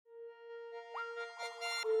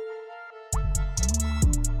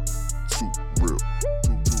real.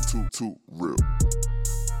 Too real. Too real.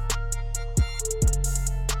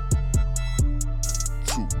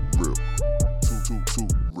 Too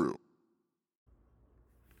real.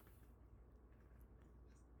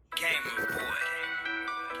 Gamer boy.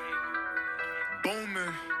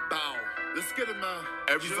 Boomin, bow. Let's get it, man.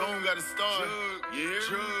 Every zone got a star.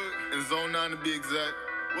 Yeah. In zone 9 to be exact.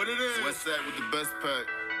 What it is? West side with the best pack.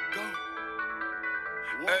 Go.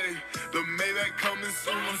 Hey, the Maybach coming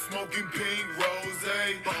soon, I'm smoking pink rose.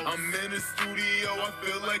 I'm in the studio, I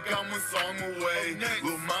feel like I'm a song away.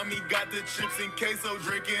 Lil' mommy got the chips in queso,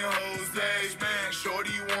 drinking Jose.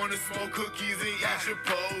 Shorty wanna smoke cookies and eat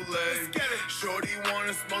Chipotle. Shorty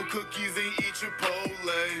wanna smoke cookies and eat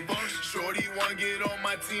Chipotle. Shorty wanna get on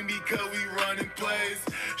my team because we running plays.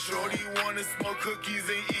 Shorty wanna smoke cookies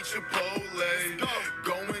and eat Chipotle.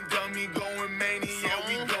 Going dummy, going mania,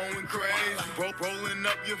 we going crazy. Rolling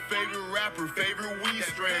up your favorite rapper, favorite weed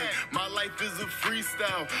strand. My life is a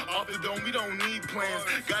freestyle. Off the dome, we don't need plans.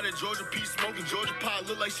 Got a Georgia peach smoking Georgia pie,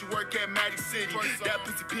 look like she work at Magic City. That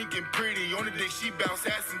pussy pink and pretty. On the day she bounce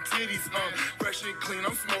ass and titties. Fresh and clean,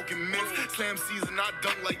 I'm smoking mints. Slam season, I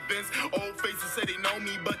dunk like Vince. Old faces say they know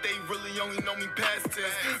me, but they really only know me past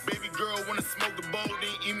tense. Baby girl wanna smoke the bowl,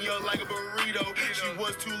 then eat me up like a burrito. She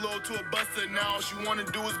was too low to a buster, now all she wanna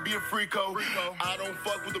do is be a freako. I don't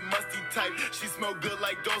fuck with the musty type, she smell good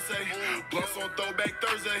like Dose. Blunts on Throwback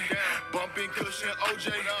Thursday. Bumping cushion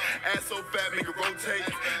OJ. Ass so fat, make it rotate.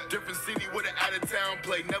 Different city with an out of town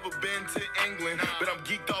play. Never been to England, but I'm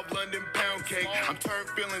geeked off London pound cake. I'm turned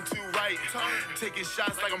feeling too right. Taking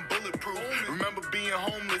shots like I'm bulletproof. Remember being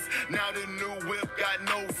homeless, now the new whip got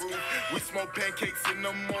no roof. We smoke pancakes in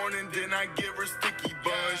the morning, then I give her sticky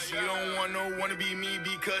bun. She don't wanna be me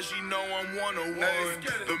because she know I'm 101.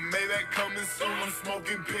 The Maybach coming soon, I'm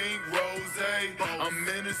smoking pink rose. I'm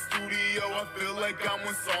in the studio, I feel like I'm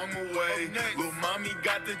one song away. Lil' mommy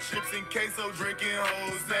got the chips in queso, drinking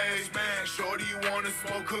Jose. Shorty wanna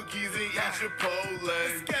smoke cookies and eat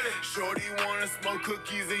Chipotle. Shorty wanna smoke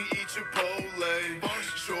cookies and eat Chipotle.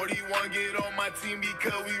 Shorty wanna get on my team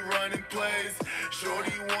because we running plays.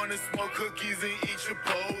 Shorty wanna smoke cookies and eat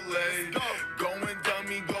Chipotle. Going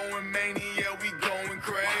dummy, going mania, we going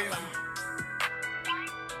crazy.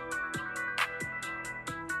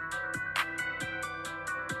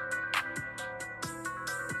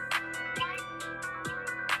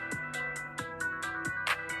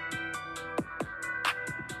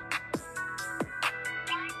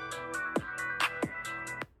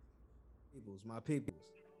 My peoples,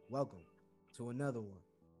 welcome to another one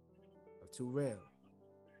of Too Real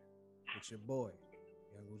with your boy,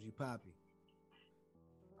 Young OG Poppy.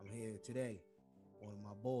 I'm here today, one of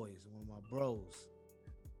my boys, one of my bros.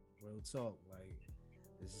 Real talk, like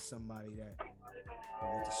this is somebody that we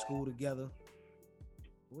went to school together.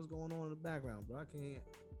 What's going on in the background, bro? I'm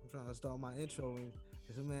trying to start my intro and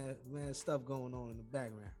there's some man stuff going on in the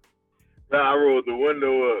background. Nah, I rolled the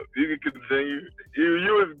window up. You can continue.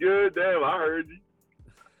 You was good. Damn, I heard you.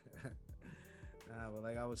 But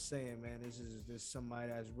like I was saying, man, this is somebody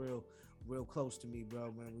that's real close to me,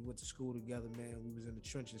 bro. Man, we went to school together, man. We was in the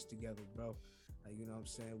trenches together, bro. Like, you know what I'm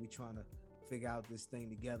saying? We trying to figure out this thing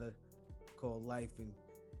together called life and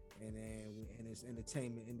this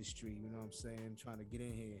entertainment industry, you know what I'm saying? Trying to get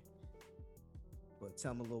in here. But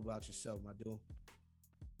tell me a little about yourself, my dude. All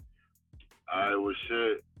right, well,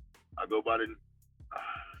 shit. I go by the...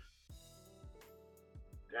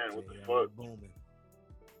 Damn, what the fuck? Boomin.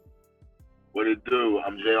 What it do?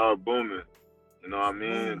 I'm JR Boomin. You know what I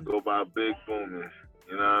mean? Go by Big Boomin.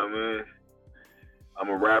 You know what I mean? I'm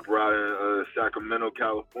a rapper out in Sacramento,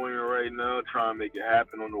 California right now, trying to make it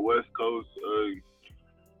happen on the West Coast.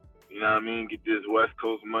 You know what I mean? Get this West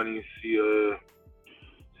Coast money, see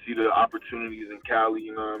the opportunities in Cali,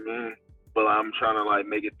 you know what I mean? But I'm trying to like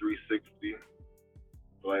make it 360.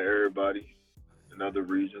 Like everybody in other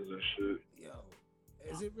regions and shit. Yo,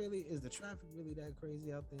 is the traffic really that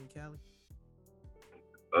crazy out there in Cali?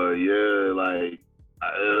 Yeah, like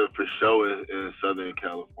for sure in Southern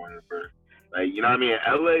California, bro. Like, you know what I mean?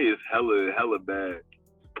 LA is hella bad.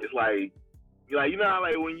 It's like you know how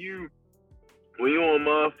like when you on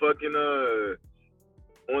motherfucking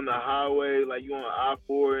on the highway, like you on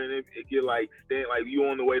I-4 and it get like like you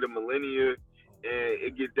on the way to Millennia and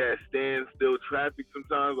it get that standstill traffic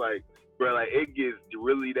sometimes, like, bro, like it gets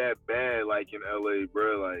really that bad, like in LA,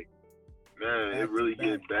 bro, like, man, it really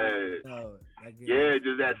gets bad. Yeah,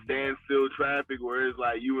 just that standstill traffic where it's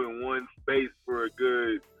like you in one space for a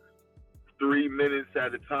good 3 minutes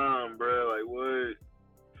at a time, bro. Like, what?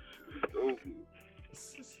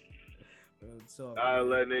 So, I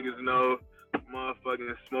let niggas know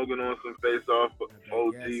motherfucking smoking on some face off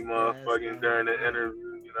OG motherfucking during the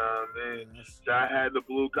interview. You know what I mean? So I had the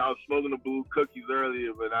blue. I was smoking the blue cookies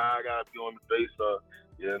earlier, but now I gotta be on the face off.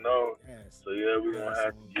 You know? So yeah, we gonna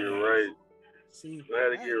have to get right. See,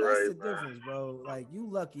 that's the difference, bro. Like you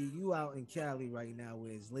lucky you out in Cali right now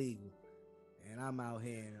where it's legal, and I'm out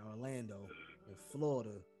here in Orlando, in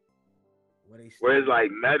Florida, where it's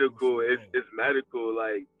like medical. It's medical,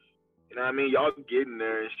 like, you know what I mean? Y'all getting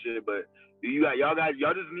there and shit, but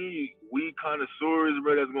y'all just need weed connoisseurs,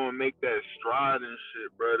 bro, that's gonna make that stride and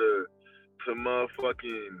shit, bro, to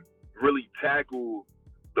motherfucking really tackle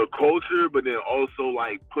the culture, but then also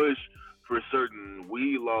like push for certain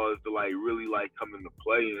weed laws to like really like come into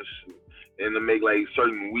play and shit, and to make like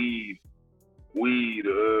certain weed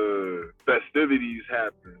festivities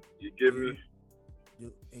happen. You get me?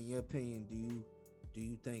 In your opinion, do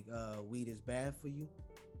you think weed is bad for you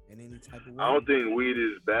in any type of way? I don't think weed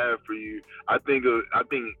is bad for you. I think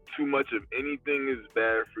too much of anything is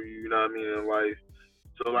bad for you. You know what I mean, in life.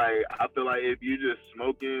 So like, I feel like if you're just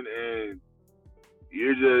smoking and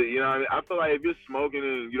you're just, you know what I mean? I feel like if you're smoking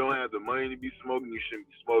and you don't have the money to be smoking, you shouldn't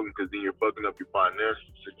be smoking, because then you're fucking up your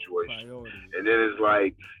financial situation. And then it's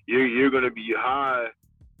like you're gonna be high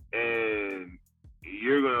and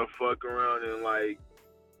you're gonna fuck around and like,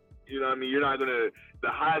 you know what I mean? The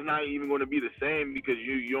high's not even gonna be the same, because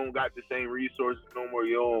you don't got the same resources no more.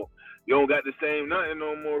 You don't got the same nothing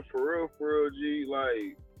no more, for real, G.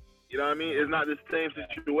 Like, you know what I mean? It's not the same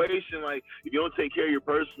situation. Like, if you don't take care of your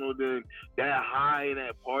personal, then that high and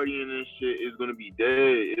that partying and shit is gonna be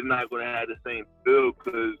dead. It's not gonna have the same feel,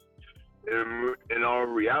 because in all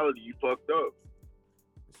reality, you fucked up.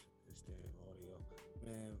 It's the audio,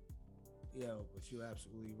 man. Yo, but you're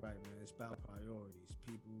absolutely right, man. It's about priorities.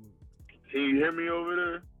 People. Can you hear me over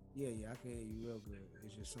there? Yeah, I can hear you real good.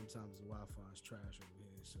 It's just sometimes the Wi-Fi is trash over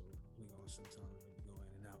here, so we gonna sometimes go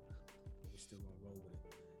in and out, but we still gonna roll with it.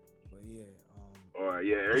 But yeah, all right,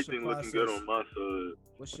 yeah, everything looking good on my side.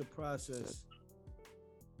 What's your process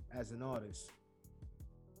as an artist?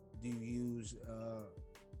 Do you use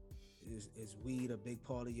is weed a big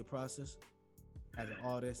part of your process as an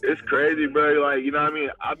artist? It's crazy, bro. Like, you know what I mean?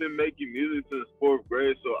 I've been making music since 4th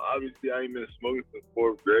grade, so obviously I ain't been smoking since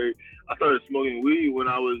 4th grade. I started smoking weed when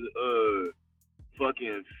I was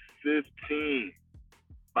fucking 15,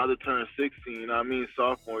 about to turn 16. You know what I mean?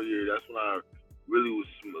 Sophomore year. That's when I really was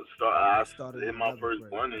started hit my first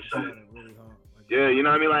blunt and shit. Really hard. Yeah, you know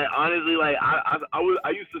what I mean? Like, honestly, like I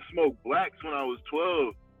used to smoke blacks when I was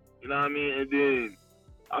 12. You know what I mean? And then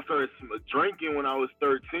I started drinking when I was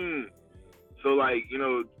 13. So like, you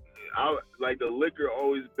know, like the liquor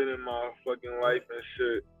always been in my fucking life and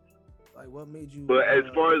shit. Like, what made you? But as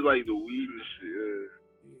far as like the weed and shit,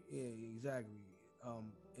 yeah, exactly.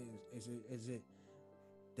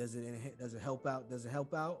 Does it help out? Does it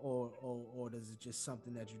help out, or does it just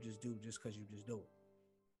something that you just do just because you just do it?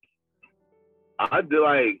 I did,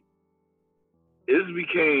 like, it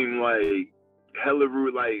became like hella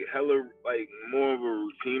more of a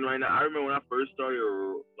routine right now. I remember when I first started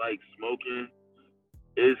like smoking,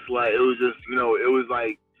 it's like, it was just, you know, it was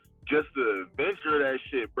like just the adventure of that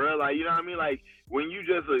shit, bro. Like, you know what I mean? Like, when you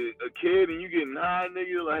just a kid and you getting high,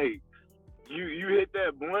 nigga, like, you hit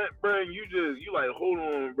that blunt, bro, and you like, hold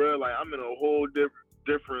on, bro, like, I'm in a whole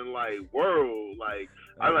different like world, like,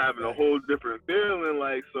 I'm having a whole different feeling,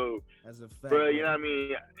 like, so, as a fact, bro, you know what I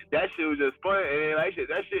mean? That shit was just fun, and then that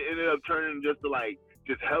shit ended up turning just to like,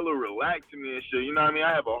 just hella relaxing me and shit. You know what I mean?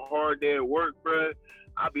 I have a hard day at work, bro.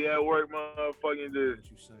 I be at work, motherfucking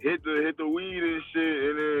just hit the weed and shit,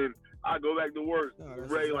 and then I go back to work.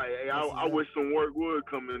 Ray, like, hey, I wish some work would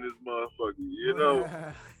come in this motherfucker, you know?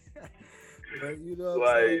 But you know,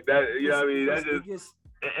 like that, you know what I mean? That just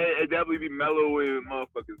it definitely be mellowing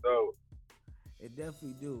motherfuckers out. It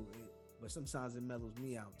definitely do, but sometimes it mellows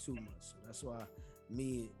me out too much. So that's why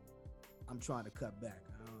I'm trying to cut back.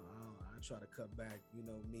 I try to cut back. You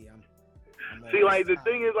know me, I'm see, like, the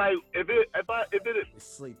thing is, like, if it it's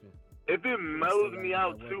sleeping. If it mellows me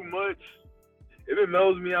out too much,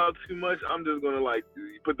 I'm just gonna like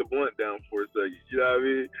put the blunt down for a second. You know what I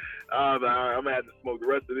mean? I'm gonna have to smoke the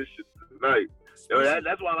rest of this shit tonight.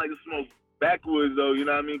 That's why I like to smoke backwoods, though. You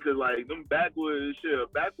know what I mean? Cause like them backwoods shit, a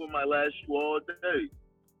backwood might last you all day.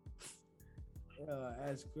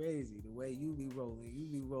 That's crazy. The way you be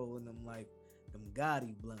rolling them like them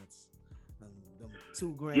Gotti blunts. Them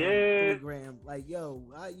 2 gram, 3 gram, like, yo,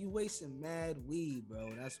 you wasting mad weed,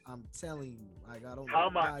 bro. I'm telling you, like, I don't know. How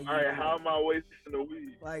am I wasting the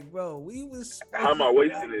weed? Like, bro, we was. How am I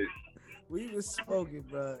wasting it? We was smoking,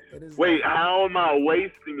 bro. And it's Wait, like, how am I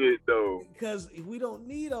wasting it though? because we don't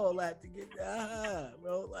need all that to get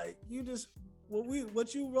bro. Like you just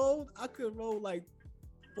what you rolled, I could roll like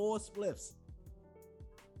 4 spliffs.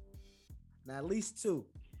 Now at least 2.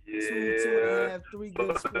 Yeah. 2.5, 3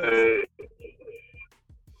 good spliffs.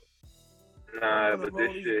 Nah, I'm gonna but roll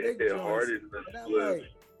this these shit big hit joints, harder than a and I'm split.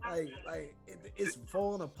 like it's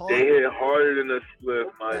falling apart. They hit harder than a split,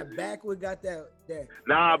 my That G. backwood got that.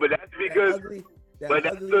 Nah, but that's that because ugly. That But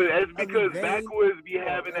that's ugly, because vein. backwards be Oh,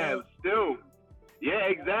 having that man. still. Yeah,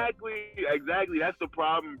 exactly. That's the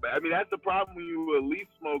problem. I mean, that's the problem when you a leaf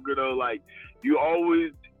smoker though. Like you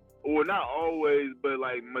always, or not always, but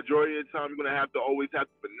like majority of the time, you're gonna always have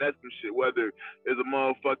to finesse some shit. Whether there's a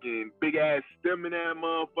motherfucking big ass stem in that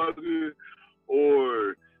motherfucker,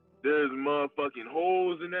 or there's motherfucking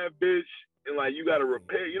holes in that bitch, and like you gotta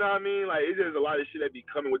repair. You know what I mean? Like it's just a lot of shit that be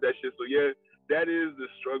coming with that shit. So yeah, that is the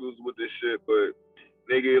struggles with this shit, but.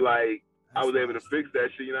 Nigga, like, I was able to fix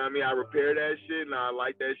that shit, you know what I mean? I repaired that shit, and I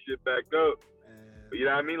light that shit back up. But, you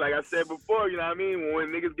know what I mean? Like I said before, you know what I mean? When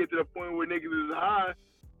niggas get to the point where niggas is high,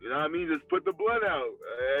 you know what I mean? Just put the blunt out.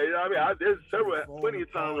 You know what I mean? There's plenty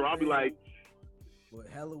of times where I'll be like, with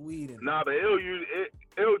hella weed in it. nah, but it'll do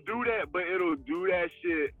that, but it'll do that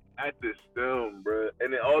shit at the stem, bro.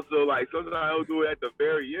 And then also, like, sometimes it'll do it at the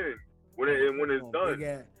very end when it's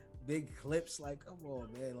done. Big clips, like come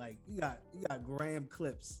on, man, like you got gram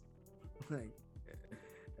clips, like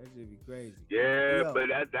that should be crazy. Yeah, but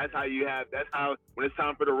that's how when it's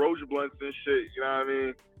time for the Roja blunts and shit, you know what I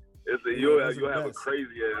mean? You'll have a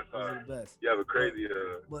crazy ass time. You have a crazy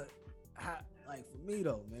but how, like for me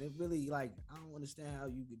though, man, it really like I don't understand how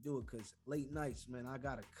you could do it because late nights, man, I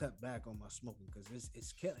gotta cut back on my smoking because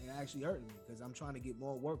it's killing, it actually hurting me because I'm trying to get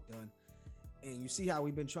more work done. And you see how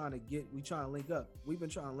we've been trying to link up. We've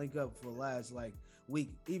been trying to link up for the last like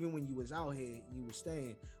week. Even when you was out here, you was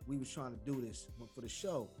staying. We was trying to do this for the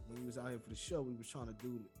show. When you was out here for the show, we was trying to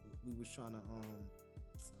do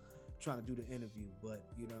the interview. But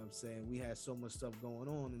you know what I'm saying? We had so much stuff going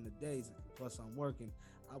on in the days. Plus I'm working.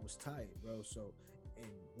 I was tired, bro. So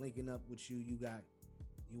and linking up with you in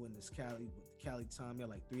this Cali time. You're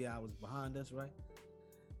like 3 hours behind us, right?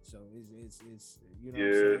 So it's you know what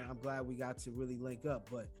I'm saying? I'm glad we got to really link up,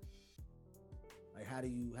 but like how do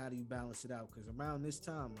you balance it out? Because around this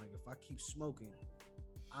time, like if I keep smoking,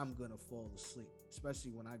 I'm gonna fall asleep,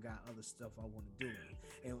 especially when I got other stuff I want to do.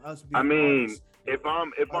 And us being artists, if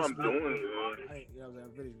I'm doing I'm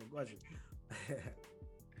finished my question.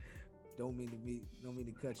 Don't mean to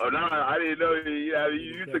cut you. Oh no, I didn't know. Yeah,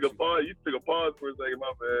 you took a pause. You took a pause for a second.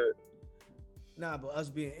 My bad. Nah, but us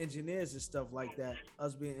being engineers and stuff like that,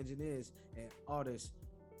 us being engineers and artists,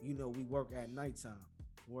 you know, we work at nighttime.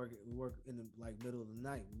 We work in the like middle of the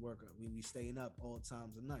night. We staying up all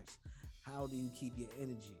times of nights. How do you keep your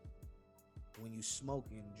energy when you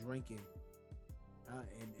smoking, drinking,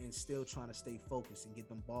 and still trying to stay focused and get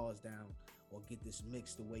them bars down or get this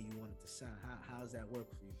mix the way you want it to sound? How does that work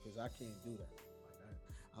for you? Because I can't do that. Like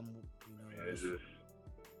I'm, you know.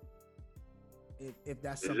 If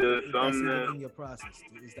that's something in your process,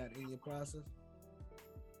 is that in your process?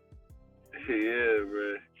 Yeah,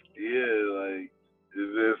 bro. Yeah, like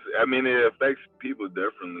it's just. I mean, it affects people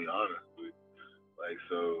differently, honestly. Like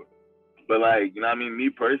so, but like you know, what I mean, me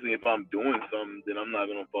personally, if I'm doing something, then I'm not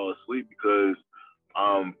gonna fall asleep because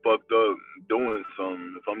I'm fucked up doing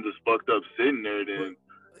something. If I'm just fucked up sitting there, then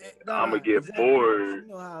I'm gonna get bored. You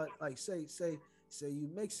know how, like, say you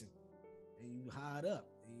mixing and you hide up.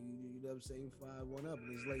 You know what I'm saying, 5-1 up,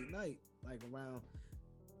 and it's late night, like around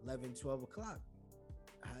 11, 12 o'clock.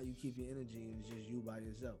 How you keep your energy and it's just you by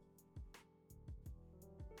yourself?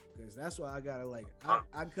 Because that's why I gotta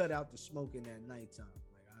I cut out the smoking at nighttime.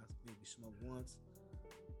 Like I maybe smoke once.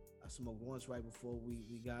 I smoked once right before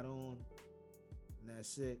we got on, and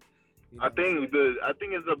that's it. You know I think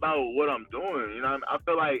it's about what I'm doing. You know, I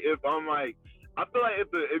feel like if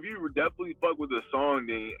you definitely fuck with the song,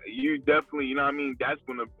 then you definitely, you know what I mean, that's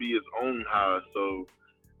gonna be its own high. So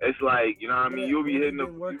it's like, you know what I mean, you'll be hitting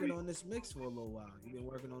You've been working on this mix for a little while. You've been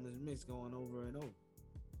working on this mix going over and over.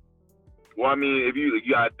 Well, I mean, if you've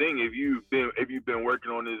been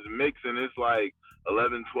working on this mix and it's like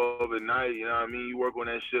 11, 12 at night, you know what I mean, you work on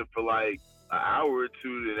that shit for like an hour or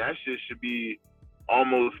two, then that shit should be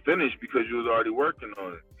almost finished because you was already working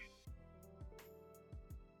on it.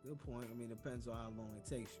 Good point. I mean, it depends on how long it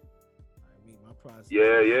takes you. I mean, my process.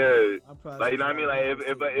 Yeah. My process, like, you know what I mean? Like, if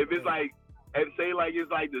it's like, say like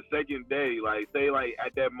it's like the second day, like say like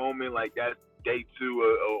at that moment, like that's day 2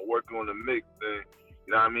 of working on the mix, then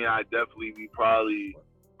you know what I mean? I definitely be probably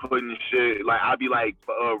putting shit, like I'd be like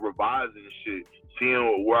revising shit.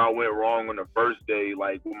 seeing where I went wrong on the first day,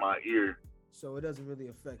 like with my ear. So it doesn't really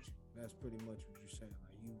affect you. That's pretty much what you're saying.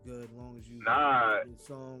 Like you good as long as you Nah, the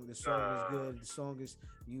song is nah. good. The song is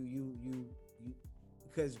you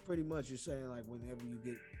because pretty much you're saying like whenever you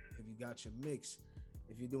get if you got your mix,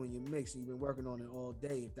 if you're doing your mix and you've been working on it all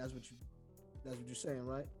day, if that's what you're saying,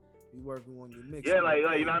 right? You working on your mix Yeah, all like you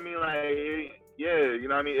day. know what I mean, like yeah, you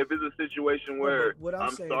know what I mean. If it's a situation No, but where what I'm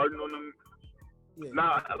I'm saying, starting on them, yeah,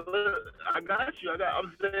 nah, I got you.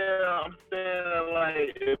 I'm saying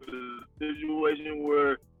like if it's a situation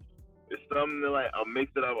where it's something that like a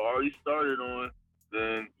mix that I've already started on,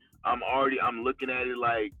 then I'm looking at it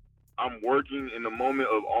like I'm working in the moment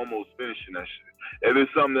of almost finishing that shit. If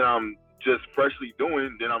it's something that I'm just freshly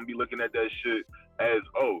doing, then I'm be looking at that shit as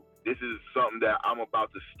this is something that I'm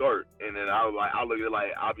about to start, and then I'll look at it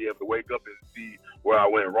like I'll be able to wake up and see where I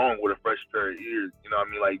went wrong with a fresh pair of ears. You know what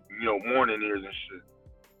I mean? Like morning ears and shit.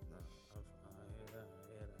 no, I hear that.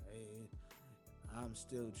 I'm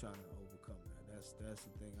still trying to overcome that. That's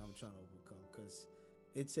the thing I'm trying to overcome because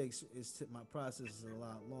my process is a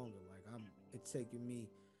lot longer. Like it's taking me.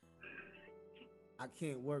 I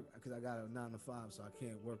can't work because I got a 9 to 5, so I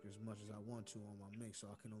can't work as much as I want to on my mix. So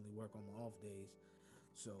I can only work on my off days.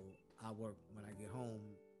 So I work when I get home,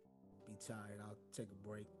 be tired. I'll take a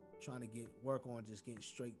break, trying to work on just getting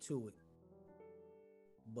straight to it.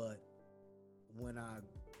 But when I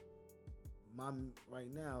my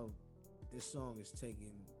right now, this song is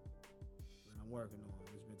taking that I'm working on.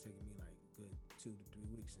 It's been taking me like good 2 to 3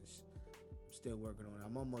 weeks. I'm still working on it.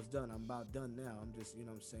 I'm almost done. I'm about done now. I'm just what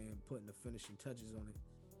I'm saying, putting the finishing touches on it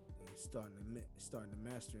and starting the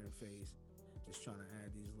mastering phase. Just trying to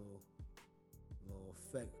add these little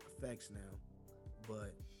effects now.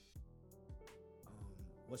 But um,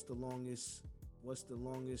 what's the longest? What's the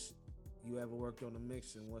longest you ever worked on a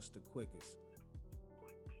mix, and what's the quickest?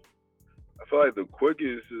 I feel like the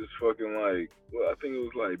quickest is fucking like, well, I think it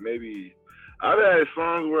was like maybe I've had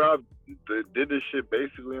songs where I did this shit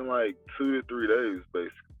basically in like 2 to 3 days,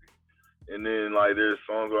 basically. And then like there's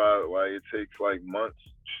songs where like it takes like months,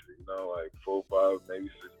 like 4, 5, maybe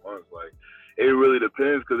 6 months. Like it really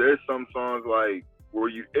depends because there's some songs like where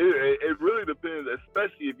it really depends,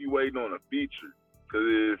 especially if you waiting on a feature. Because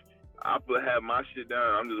if I have my shit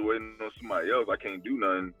down, I'm just waiting on somebody else. I can't do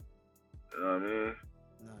nothing. You know what I mean?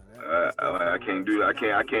 Nah, that's I definitely can't worse. do. I That's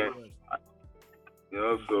can't. I definitely can't. worse.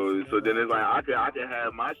 Because you So never then have it's like to. I can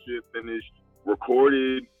have my shit finished,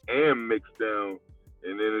 recorded, and mixed down,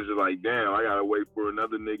 and then it's just like damn, I gotta wait for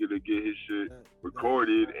another nigga to get his shit That that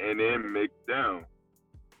recorded and then mixed down.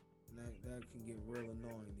 that can get real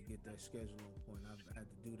annoying to get that schedule on point. I've had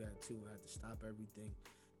to do that too. I had to stop everything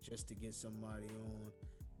just to get somebody on.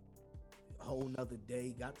 A whole nother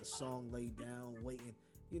day, got the song laid down, waiting.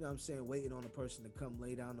 What I'm saying? Waiting on the person to come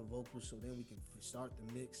lay down the vocals so then we can start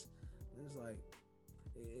the mix. And it's like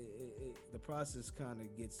the process kind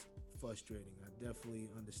of gets frustrating. I definitely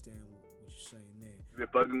understand what you're saying there. You been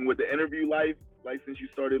fucking with the interview life, like since you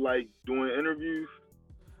started like doing interviews.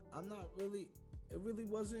 I'm not really. It really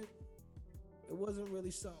wasn't. It wasn't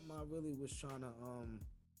really something I really was trying to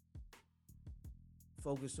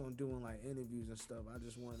focus on doing like interviews and stuff. I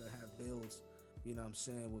just wanted to have builds. What I'm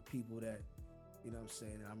saying, with people that what I'm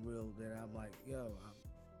saying, that I'm real. That I'm like, yo,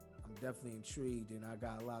 I'm definitely intrigued, and I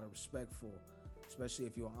got a lot of respect for. Especially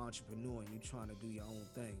if you're an entrepreneur and you're trying to do your own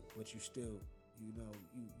thing, but you still,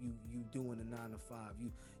 you doing the 9 to 5.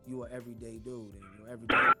 You are everyday dude and you're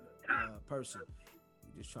everyday person.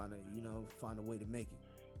 You're just trying to find a way to make it.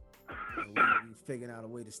 And we figuring out a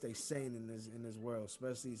way to stay sane in this world,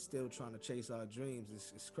 especially still trying to chase our dreams.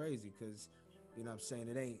 It's crazy because what I'm saying,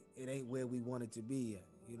 it ain't where we want it to be yet.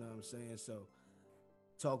 What I'm saying? So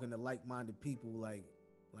talking to like-minded people like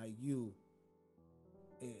you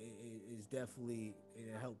is definitely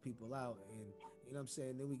it help people out, and what I'm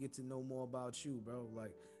saying, then we get to know more about you, bro.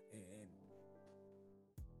 Like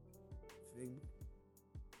and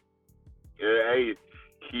Yeah, hey,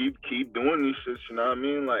 keep doing these shits. You know what I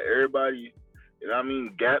mean? Like everybody, you know what I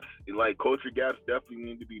mean? Gaps, like culture gaps, definitely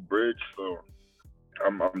need to be bridged. So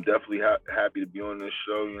I'm definitely happy to be on this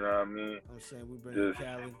show. You know what I mean? I'm saying we bring Just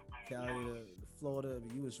Cali to Florida.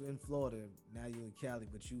 You was in Florida, now you in Cali,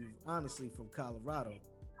 but you honestly from Colorado.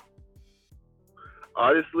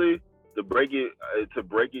 honestly, to break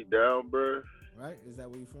it down, bro. Right? Is that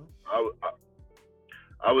where you from? I, I,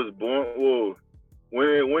 I was born. Well,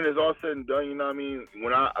 when it's all said and done, you know what I mean.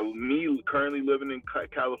 When me currently living in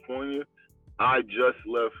California, I just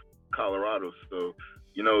left Colorado, so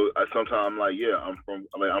sometimes I'm like, yeah, I'm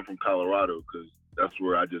from Colorado because that's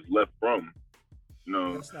where I just left from,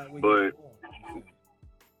 But that's not where you But were born.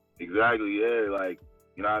 exactly, yeah, like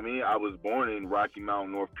You know what I mean? I was born in Rocky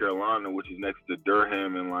Mount, North Carolina, which is next to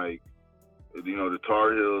Durham and like, the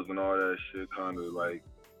Tar Heels and all that shit. Kind of like,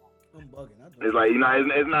 I'm bugging. it's like,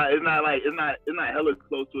 it's not hella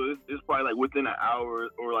close to it. It's probably like within an hour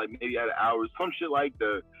or like maybe at an hour, some shit like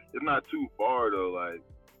that. It's not too far though. Like,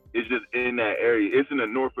 it's just in that area. It's in the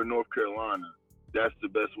north of North Carolina. That's the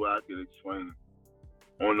best way I could explain it.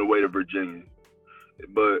 On the way to Virginia,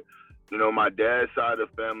 but my dad's side of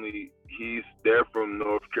the family, they're from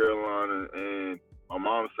North Carolina, and my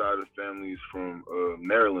mom's side of the family is from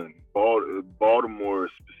Maryland, Baltimore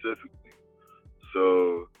specifically.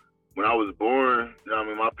 So when I was born,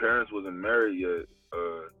 my parents wasn't married yet.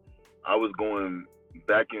 I was going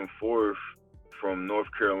back and forth from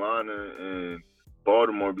North Carolina and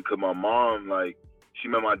Baltimore because my mom, like, she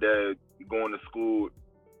met my dad going to school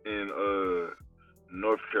in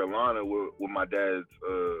North Carolina with my dad's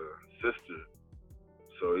sister.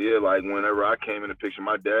 So yeah, like whenever I came in the picture,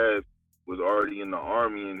 my dad was already in the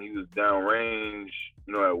army and he was downrange,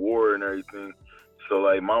 at war and everything. So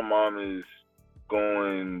like my mom is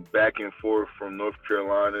going back and forth from North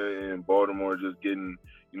Carolina and Baltimore, just getting,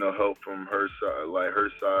 help from her side, like her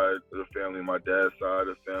side of the family, my dad's side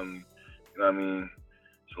of the family. You know what I mean?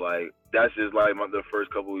 So like that's just like the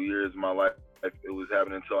first couple of years of my life. It was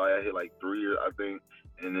happening until I hit like 3 years, I think.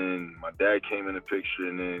 And then my dad came in the picture,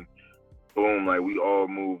 and then boom, like we all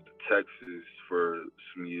moved to Texas for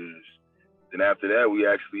some years. Then after that, we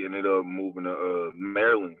actually ended up moving to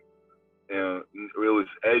Maryland. And it was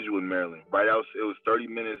Edgewood, Maryland. Right out, it was 30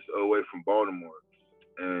 minutes away from Baltimore.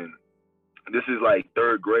 And this is like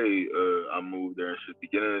third grade. I moved there and shit.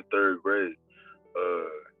 Beginning of third grade.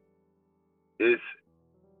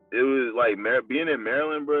 It was like being in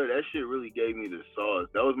Maryland, bro. That shit really gave me the sauce.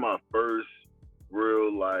 That was my first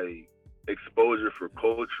real like exposure for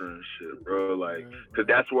culture and shit, bro. Like, cause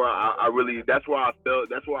that's where that's where I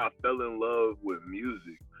fell in love with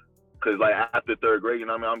music. Cause like after third grade,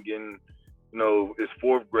 I'm getting, it's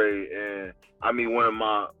fourth grade, and I mean one of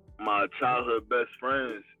my childhood best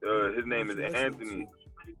friends. His name is Anthony.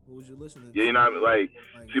 What was you listening to? Yeah,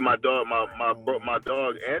 see my dog, my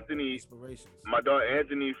dog Anthony,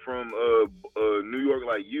 from New York,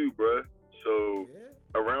 like you, bro. So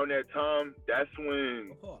around that time, that's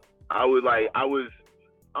when I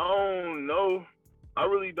don't know. I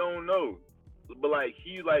really don't know. But like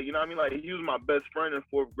he like, he was my best friend in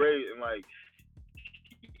fourth grade, and like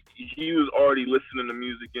he was already listening to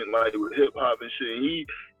music and like hip hop and shit. And he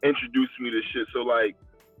introduced me to shit. So like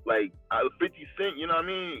 50 Cent,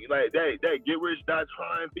 like that Get Rich Die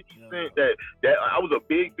Trying 50 Cent. That I was a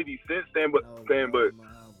big 50 Cent fan, but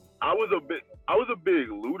I was a big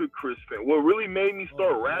Ludacris fan. What really made me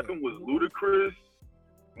start rapping was Ludacris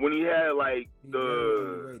when he had like they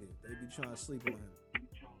be trying to sleep on him.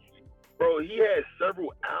 Bro, he had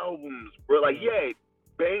several albums, bro. Like he had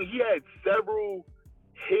several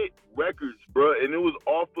hit records, bro, and it was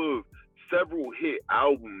off of several hit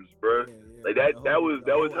albums, bro. Like that was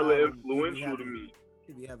hella influential to me.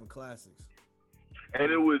 He be having classics.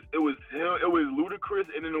 And it was him, it was Ludacris,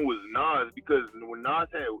 and then it was Nas, because when Nas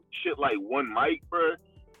had shit like One Mic, bro,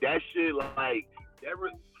 that shit like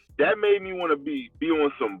that made me want to be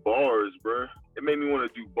on some bars, bro. It made me want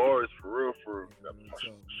to do bars for real,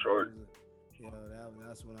 short.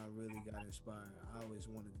 That's when I really got inspired. I always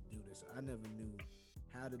wanted to do this. I never knew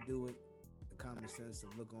how to do it. The common sense to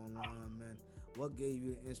look online, man. What gave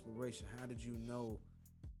you the inspiration? How did you know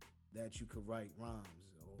that you could write rhymes,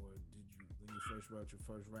 or did you when you first wrote your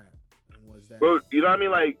first rap? And was that? Bro, you know what I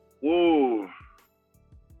mean? Like, whoa.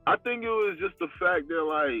 I think it was just the fact that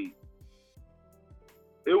like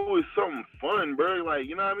it was something fun, bro. Like,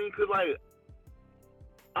 you know what I mean? Cause like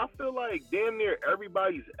I feel like damn near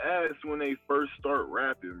everybody's ass when they first start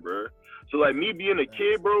rapping, bro. So like me being a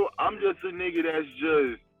kid, bro, I'm just a nigga that's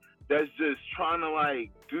just trying to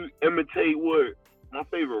like imitate what my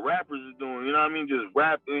favorite rappers are doing. You know what I mean? Just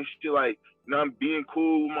rap and shit, like, I'm being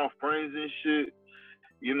cool with my friends and shit,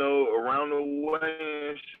 around the way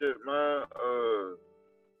and shit, man.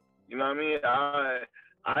 You know what I mean?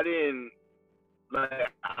 I didn't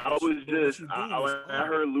like. I was just I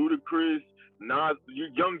heard Ludacris. Nas,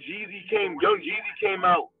 Young Jeezy came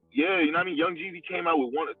out. Yeah, you know what I mean? Young Jeezy came out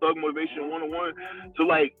with Thug Motivation 101. So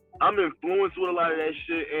like I'm influenced with a lot of that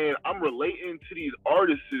shit, and I'm relating to these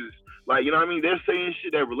artists. Like, you know what I mean? They're saying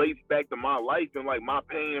shit that relates back to my life and like my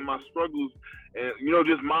pain and my struggles, and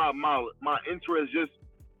just my interest, just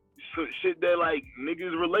shit that like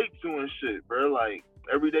niggas relate to and shit, bro. Like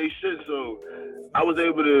everyday shit. So I was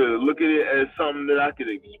able to look at it as something that I could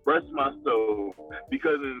express myself,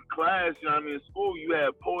 because in class, you know what I mean, in school, you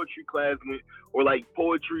have poetry class or like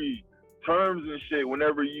poetry terms and shit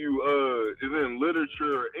whenever you is in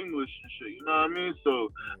literature or English and shit. You know what I mean?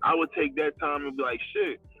 So I would take that time and be like,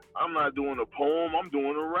 shit, I'm not doing a poem, I'm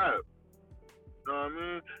doing a rap. You know what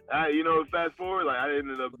I mean? Fast forward, like I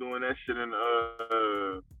ended up doing that shit in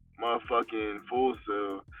motherfucking Full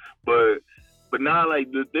Sail. But now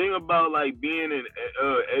like the thing about like being in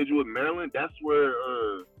Edgewood, Maryland, that's where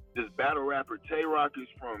this battle rapper Tay Rock is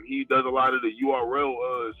from. He does a lot of the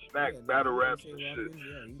URL smack battle raps and shit.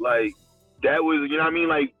 Like that was, you know what I mean?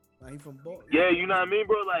 Like he from Baltimore. Yeah, you know what I mean,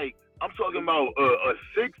 bro? Like I'm talking about a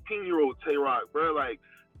 16-year-old Tay Rock, bro. Like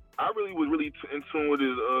I really was in tune with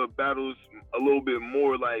his battles a little bit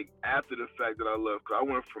more like after the fact that I left. Cause I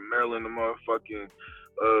went from Maryland to motherfucking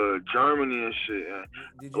Germany and shit.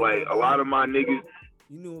 And like a lot of my niggas.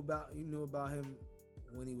 You knew about him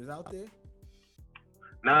when he was out there?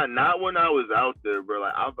 Not when I was out there, bro.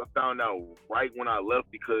 Like I found out right when I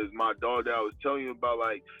left because my dog that I was telling you about,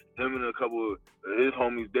 like him and a couple of his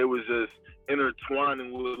homies, they was just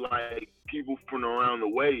intertwining with like people from around the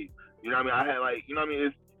way. You know what I mean? I had like, you know what I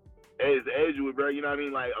mean? It's Edgewood, bro. You know what I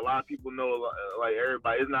mean? Like a lot of people know, like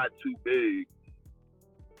everybody, it's not too big.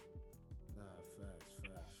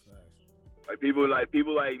 Facts. Like people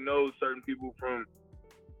know certain people from,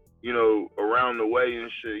 around the way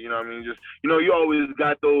and shit. You know what I mean? Just you always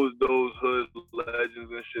got those hood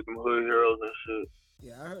legends and shit, them hood heroes and shit.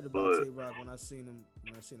 Yeah, I heard about Tay Rock when I seen him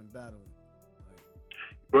battling.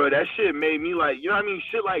 Bro, that shit made me like, you know what I mean?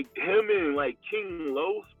 Shit like him and like King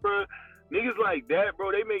Los, bro. Niggas like that,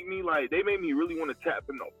 bro, they make me really want to tap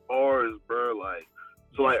in the bars, bro. Like,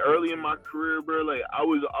 so like early in my career, bro, like I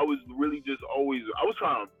was really just always, I was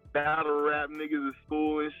trying to battle rap niggas at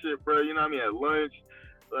school and shit, bro. You know what I mean? At lunch,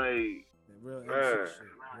 like, real MC shit.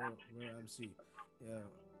 Real MC. Yeah.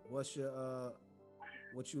 What's your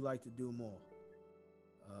what you like to do more?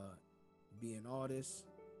 Be an artist,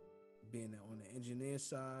 being on the engineer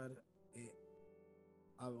side,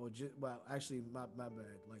 actually, my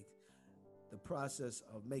bad. Like the process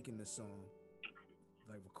of making the song,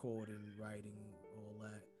 like recording, writing, all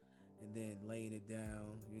that, and then laying it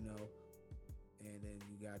down, and then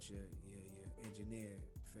you got your engineer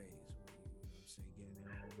phase. You know what I'm saying? Getting it all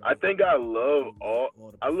right. I think I love all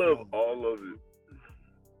of it.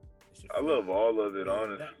 I love all of it,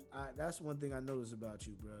 honestly. That's one thing I noticed about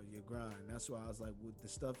you, bro. Your grind. That's why I was like, with the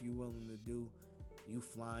stuff you willing to do, you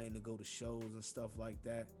flying to go to shows and stuff like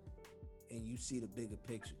that, and you see the bigger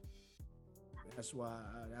picture. That's why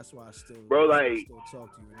I still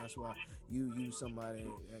talk to you, and that's why you somebody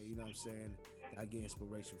that, you know what I'm saying, I get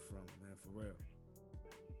inspiration from, man, for real.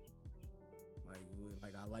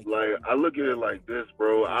 Like I like. Like I look at it like this,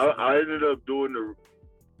 bro. I ended up doing the.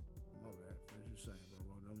 My bad. What you saying, bro?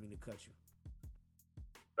 Don't mean to cut you.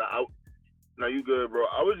 No, you good, bro.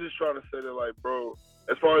 I was just trying to say that, like, bro,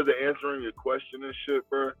 as far as the answering your question and shit,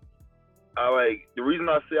 bro, I like the reason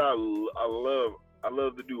I say I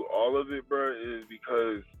love to do all of it, bro, is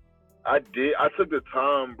because I took the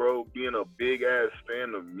time, bro, being a big ass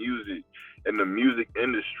fan of music and the music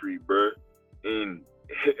industry, bro, and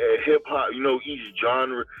hip hop, each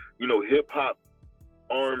genre, hip hop,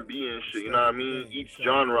 R&B and shit, you know what I mean? Each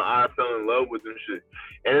genre I fell in love with and shit.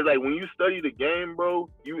 And it's like when you study the game, bro,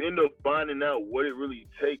 you end up finding out what it really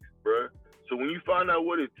takes, bro. So when you find out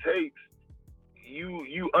what it takes,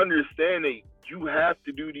 you understand that you have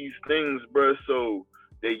to do these things, bro, so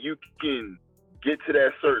that you can get to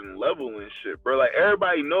that certain level and shit, bro. Like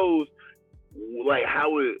everybody knows like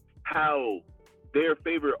how their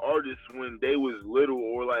favorite artists when they was little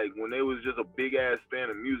or like when they was just a big ass fan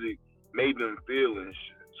of music made them feel and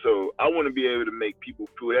shit. So I want to be able to make people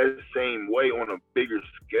feel that same way on a bigger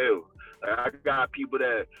scale. Like I got people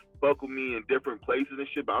that fuck with me in different places and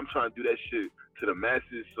shit, but I'm trying to do that shit to the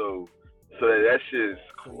masses so that shit is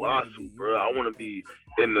colossal, bro. I want to be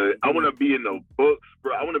in the books,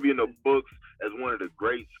 bro. I want to be in the books as one of the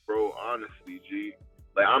greats, bro. Honestly, G.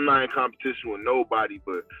 Like I'm not in competition with nobody,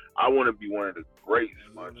 but I want to be one of the greats,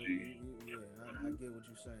 my G. Yeah, I get what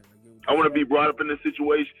you're saying. I want to be brought up in this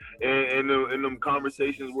situation and in them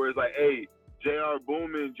conversations where it's like, hey, J.R.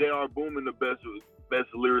 Boomin, the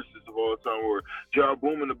best lyricist of all time, or J.R.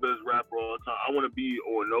 Boomin, the best rapper of all time. I want to be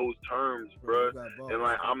on those terms, bro. And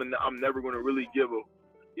like, I'm never gonna really give a,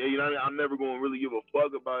 I'm never gonna really give a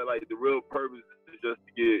fuck about it. Like the real purpose is just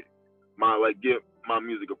to get my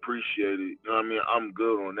music appreciated. You know what I mean? I'm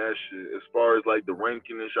good on that shit. As far as like the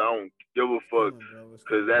ranking and shit, I don't give a fuck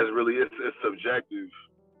because that's really it's subjective.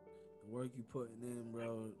 The work you putting in,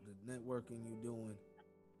 bro, the networking you doing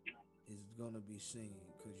is gonna be seen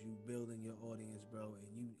because you building your audience, bro,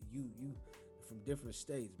 and you from different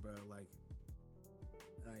states, bro. Like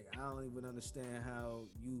Like I don't even understand how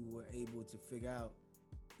you were able to figure out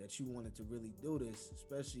that you wanted to really do this,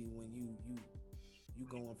 especially when you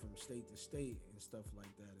going from state to state and stuff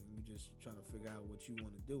like that, and you just trying to figure out what you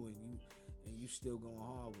want to do, and you still going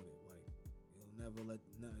hard with it. Like you'll never let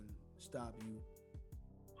nothing stop you.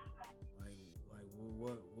 Like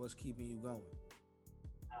what's keeping you going?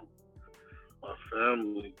 My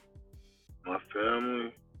family, my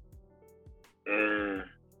family, and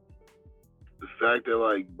the fact that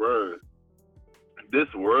like, bruh,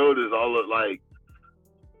 this world is all like,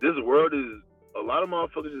 this world is a lot of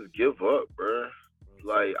motherfuckers just give up, bruh.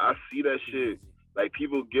 Like I see that shit. Like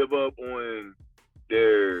people give up on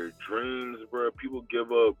their dreams, bro. People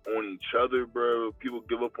give up on each other, bro. People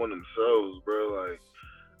give up on themselves, bro. Like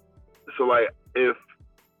so, like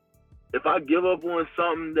if I give up on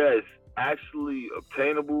something that's actually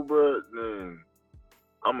obtainable, bro, then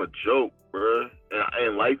I'm a joke, bro.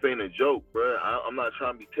 And life ain't a joke, bro. I'm not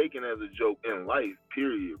trying to be taken as a joke in life,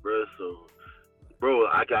 period, bro. So, bro,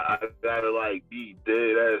 I gotta like be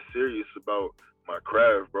dead ass serious about my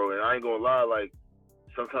craft, bro. And I ain't gonna lie, like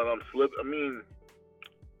sometimes I'm slipping. I mean,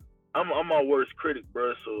 I'm my worst critic,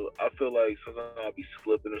 bro. So I feel like sometimes I'll be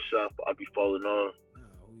slipping and shit. I'll be falling off. Nah,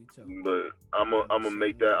 who you telling? But I'm gonna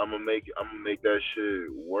make that. I'm gonna make that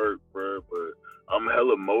shit work, bro. But I'm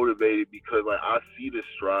hella motivated because like I see the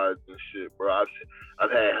strides and shit, bro.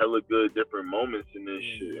 I've had hella good different moments in this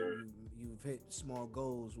Yeah, shit. you've hit small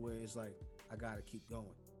goals where it's like I gotta keep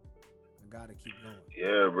going. I gotta keep going.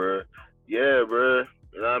 Yeah, bro. Yeah, bro.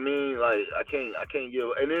 You know what I mean? Like I can't give.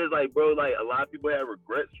 And then it's like, bro, like a lot of people have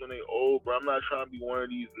regrets when they old, bro. I'm not trying to be one of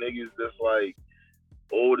these niggas that's like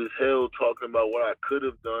old as hell talking about what I could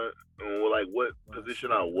have done and like what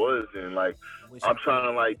position I was in. Like I'm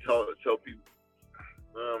trying to like tell people,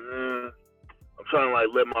 man, I'm trying to like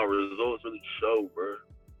let my results really show, bro,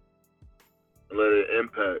 and let it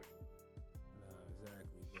impact.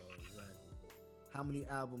 Exactly, bro. Exactly. How many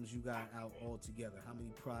albums you got out altogether? How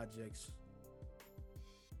many projects?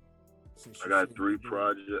 I got 3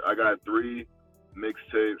 projects. I got 3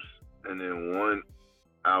 mixtapes and then 1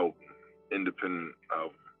 album, independent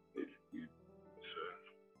album.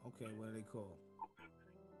 Okay, what are they called?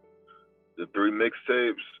 The 3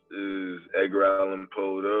 mixtapes is Edgar Allan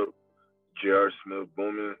Poe'd Up, J.R. Smith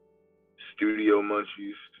Boomin, Studio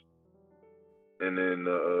Munchies, and then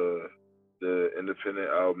the independent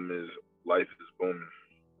album is Life is Boomin.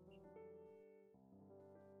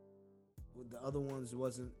 Well, the other ones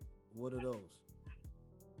wasn't. What are those?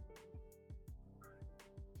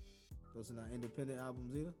 Those are not independent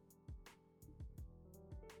albums either.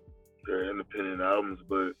 They're independent albums,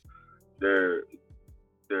 but they're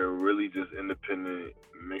really just independent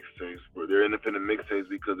mixtapes. But they're independent mixtapes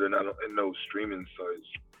because they're not in no streaming sites.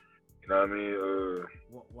 You know what I mean?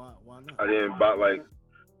 Why not? I didn't buy like,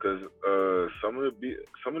 cause some of the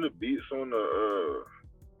beats on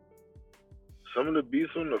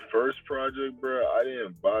the first project, bro. I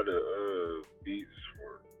didn't buy the beats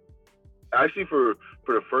for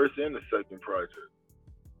the first and the second project.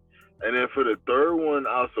 And then for the third one,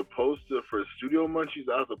 I was supposed to, for Studio Munchies,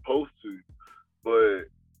 I was supposed to, but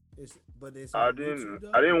I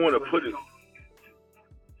didn't want to put it.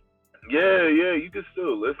 Yeah, you can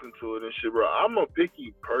still listen to it and shit, bro. I'm a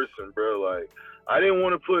picky person, bro. Like, I didn't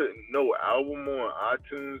want to put no album on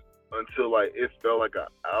iTunes until like it felt like an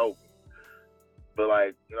album. But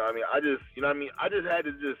like, you know what I mean? I just had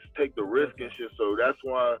to just take the risk and shit. So that's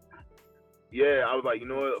why, yeah, I was like, you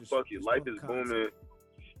know what? Fuck it. Life is booming.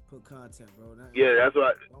 Put content, bro. Yeah, that's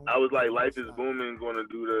what I was like. Life is booming. Gonna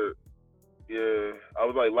do the. Yeah, I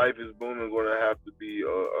was like, Life is Booming gonna have to be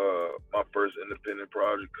my first independent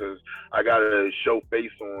project because I gotta show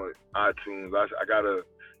face on iTunes. I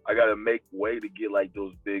gotta make way to get like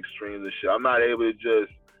those big streams and shit. I'm not able to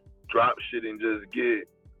just drop shit and just get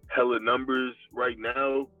hella numbers right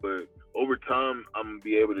now, but over time I'm gonna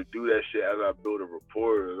be able to do that shit as I build a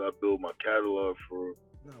rapport, as I build my catalog for.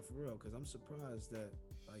 No, for real, because I'm surprised that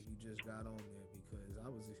like you just got on there because I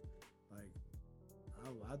was like.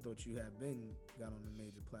 I thought you had got on the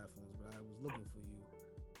major platforms, but I was looking for you.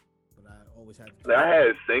 But I always had to. Like, I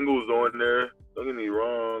had singles on there. Don't get me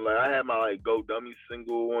wrong. Like I had my like Go Dummy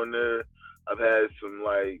single on there. I've had some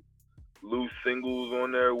like loose singles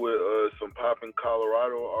on there with some poppin'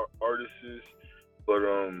 Colorado artists. But you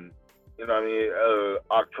know what I mean?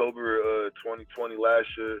 October 2020 last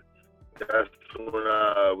year, that's when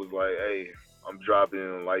I was like, hey, I'm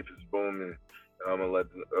dropping Life is Booming. I'm gonna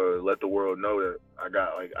let the world know that I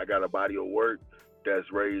got a body of work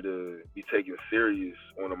that's ready to be taken serious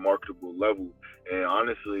on a marketable level. And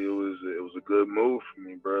honestly, it was a good move for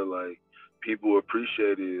me, bro. Like people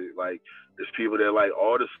appreciate it. Like there's people that like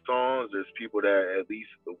all the songs. There's people that at least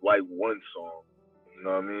like one song. You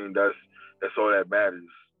know what I mean? That's all that matters.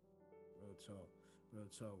 Real talk, real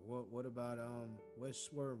talk. What about where's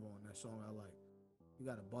Swerve on that song I like? You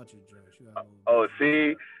got a bunch of joints. You got a little Oh,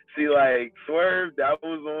 bunch of see, like Swerve, that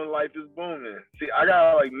was on Life is Booming. See, I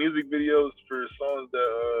got like music videos for songs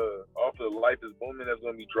that off of Life is Booming that's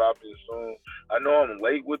gonna be dropping soon. I know I'm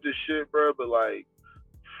late with this shit, bro, but like,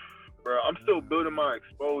 bro, I'm still building man. my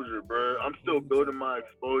exposure, bro. I'm Who still you building talking? my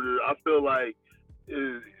exposure. I feel like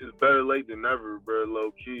it's better late than never, bro. Low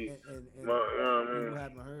key, And you know what I people mean?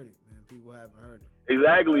 haven't heard it, man. People haven't heard it.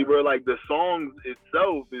 Exactly, bro. Like the songs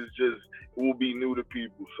itself is just will be new to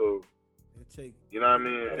people, so It take you know what I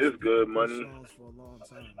people mean. push It's people good push money. songs for a long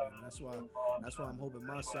time, man. That's why I'm hoping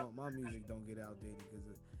my music don't get outdated because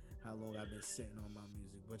of how long I've been sitting on my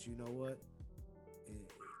music. But you know what? It,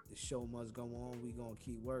 the show must go on. We gonna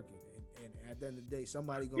keep working, and at the end of the day,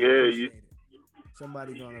 somebody gonna Yeah, appreciate it.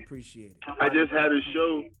 Somebody gonna appreciate it. I just had a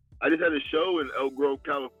show. I just had a show in Elk Grove,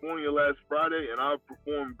 California last Friday, and I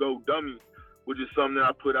performed "Go Dummy," which is something that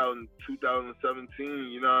I put out in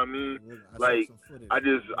 2017. You know what I mean? I saw Like some footage.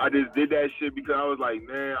 I just did that shit because I was like,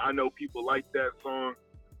 man, I know people like that song.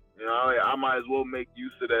 You know, like, I might as well make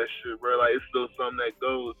use of that shit, bro. Like it's still something that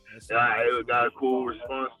goes, That's and something I different. got a cool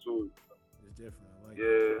response to it. It's different. I like that.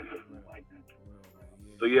 Yeah. For real,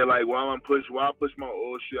 man. So yeah, like while I push my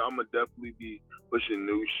old shit, I'ma definitely be pushing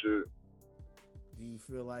new shit. Do you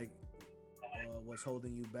feel like what's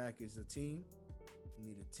holding you back is a team? You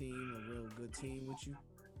need a team, a real good team with you,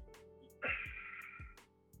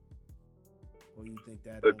 or you think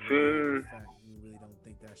that A don't really have team. a fact? You really don't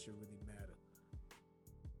think that should really matter?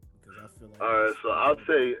 Because I feel like All right, so that's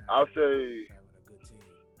what it is, I'll say having a good team.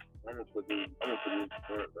 I'm gonna put this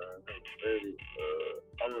front, man.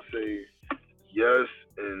 I'm gonna say yes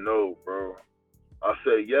and no, bro. I'll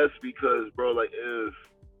say yes because, bro, like if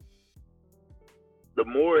the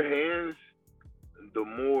more hands, the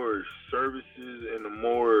more services and the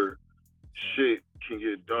more shit can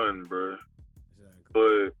get done, bro. Exactly.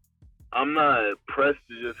 But I'm not pressed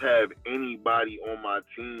to just have anybody on my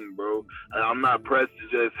team, bro. And I'm not pressed to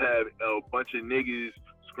just have a bunch of niggas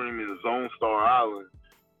screaming Zone Star Island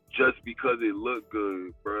just because it looked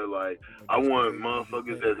good, bro. Like I want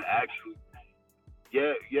motherfuckers that's actually,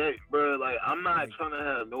 yeah, bro. Like I'm not trying to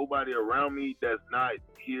have nobody around me that's not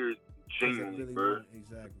here genuinely, really bro.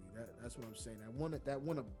 Exactly. That's what I'm saying. That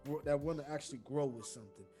want to actually grow with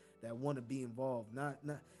something. That want to be involved. Not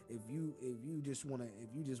if you just want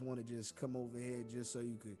to just come over here just so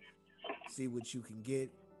you could see what you can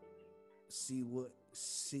get,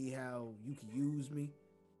 see how you can use me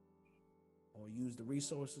or use the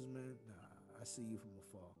resources, man. Nah, I see you from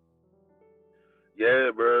afar.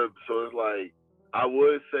 Yeah, bro. So it's like I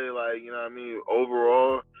would say, like, you know what I mean.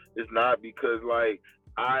 Overall, it's not because like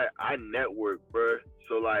I network, bro.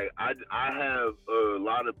 So like I have a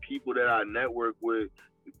lot of people that I network with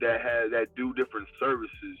that do different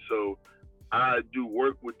services. So I do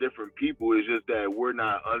work with different people. It's just that we're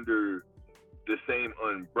not under the same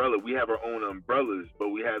umbrella. We have our own umbrellas, but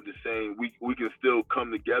we have the same. We can still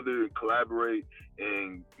come together and collaborate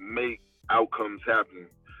and make outcomes happen.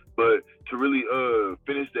 But to really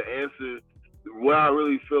finish the answer, what I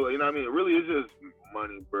really feel, you know what I mean, it really is just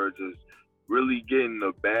money, bro. Just really getting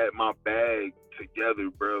my bag together,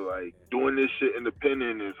 bro. Like doing this shit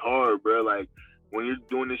independent is hard, bro. Like when you're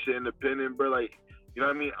doing this shit independent, bro, like you know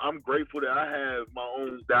what I mean? I'm grateful that I have my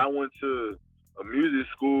own, that I went to a music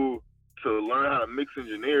school to learn how to mix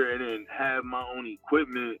engineer and then have my own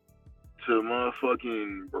equipment to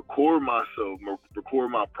motherfucking record myself, record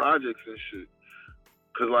my projects and shit.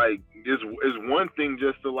 Cause like it's one thing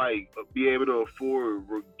just to like be able to afford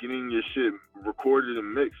getting your shit recorded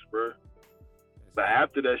and mixed, bro. But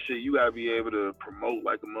after that shit, you gotta be able to promote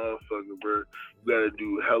like a motherfucker, bro. You gotta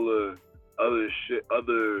do hella other shit,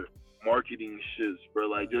 other marketing shits, bro.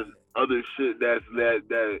 Like just other shit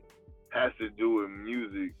that has to do with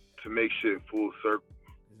music to make shit full circle.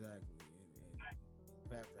 Exactly.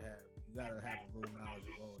 And you gotta have a little knowledge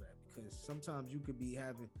of all that because sometimes you could be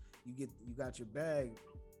having you got your bag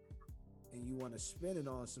and you want to spend it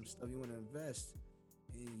on some stuff, you want to invest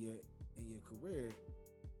in your career,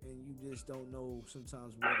 and you just don't know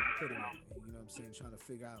sometimes where to put it in. And, you know what I'm saying? Trying to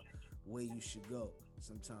figure out where you should go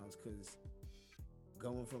sometimes because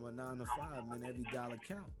going from a 9 to 5, man, every dollar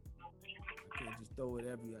count. I can't just throw it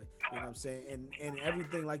you know what I'm saying? And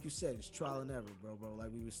everything, like you said, it's trial and error, bro. Like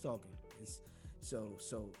we was talking. It's so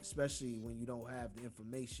especially when you don't have the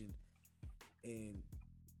information and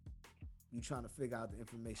you trying to figure out the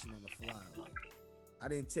information on the fly. Like, I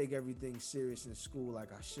didn't take everything serious in school like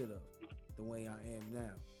I should have. the way I am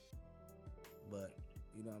now. But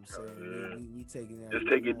you know what I'm saying? We taking that. Just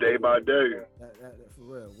take it day by day. That for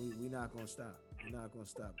real. We not gonna stop. We're not gonna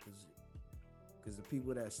stop because the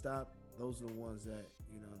people that stop, those are the ones that,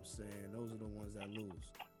 you know what I'm saying, those are the ones that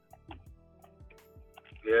lose.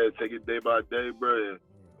 Yeah, take it day by day, bro. And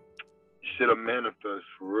shit'll manifest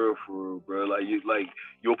for real, bro.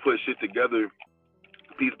 You'll put shit together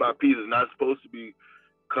piece by piece. It's not supposed to be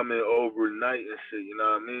coming overnight and shit. You know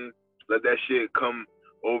what I mean? Let that shit come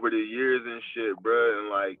over the years and shit, bro. And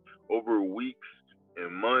like over weeks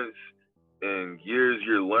and months and years,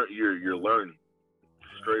 you're learning.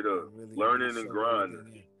 Straight up, really, learning really and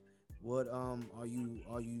grinding. What are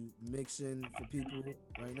you mixing for people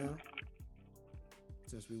right now?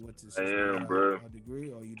 Since we went to bro. Our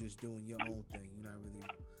degree, or are you just doing your own thing? You're not really.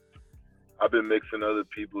 I've been mixing other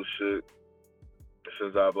people's shit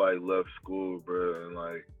since I've like left school, bro, and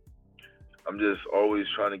like I'm just always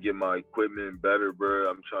trying to get my equipment better,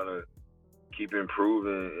 bro. I'm trying to keep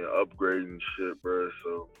improving and upgrading shit, bro,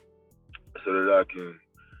 so that I can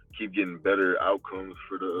keep getting better outcomes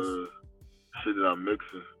for the shit that I'm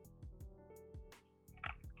mixing.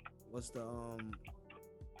 What's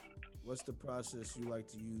the process you like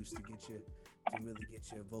to use to really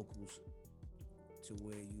get your vocals to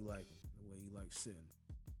where you like them, the way you like sitting?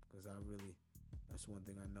 Because that's one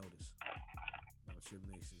thing I noticed about your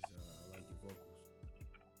mixes. I like your vocals.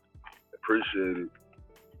 Appreciate it.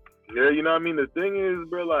 Yeah, you know what I mean? The thing is,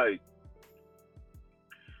 bro, like,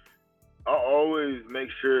 I always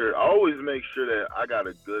make sure that I got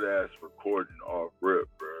a good ass recording off rip,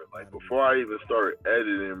 bro. Like before I even start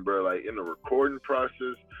editing, bro, like in the recording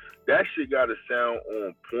process, that shit gotta sound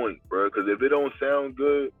on point, bro. Because if it don't sound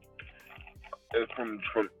good from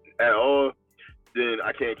at all, then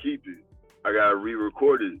I can't keep it. I gotta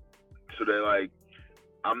re-record it so that like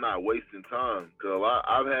I'm not wasting time. Cause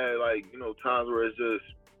I've had like, you know, times where it's just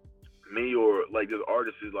me or like just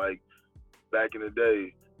artists is like back in the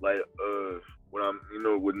day, like when I'm, you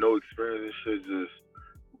know, with no experience and shit, just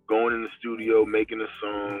going in the studio making a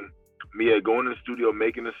song. Going in the studio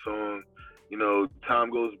making a song. You know, time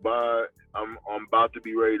goes by, I'm about to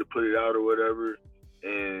be ready to put it out or whatever,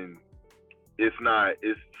 and it's I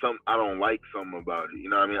don't like something about it. You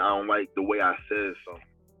know what I mean? I don't like the way I said something.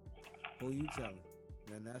 Who you telling?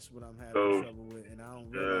 And that's what I'm having trouble with, and I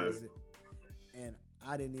don't realize it. And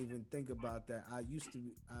I didn't even think about that. I used to,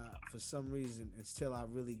 for some reason, until I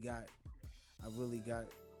really got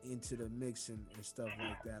into the mixing and stuff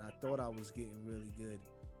like that. I thought I was getting really good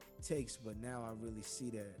takes, but now I really see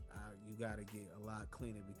that you got to get a lot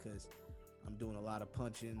cleaner because I'm doing a lot of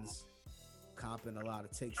punch-ins, comping a lot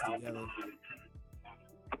of takes together.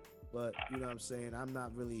 But you know what I'm saying? I'm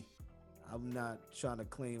not trying to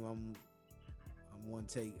claim I'm one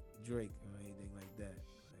take Drake or anything like that.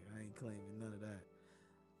 Like, I ain't claiming none of that.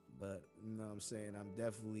 But you know what I'm saying? I'm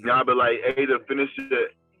definitely. Nah, but like, hey, to finish your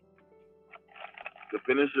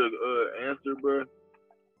answer, bro.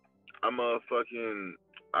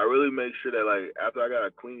 I really make sure that like after I got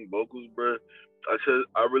a clean vocals, bro,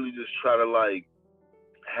 I really just try to like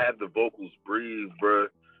have the vocals breathe, bro.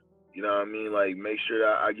 You know what I mean? Like make sure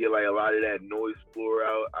that I get like a lot of that noise floor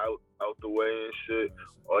out the way and shit,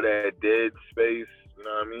 all that dead space. You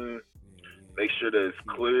know what I mean? Make sure that it's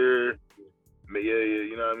clear. Yeah,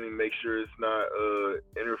 you know what I mean? Make sure it's not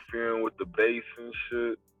interfering with the bass and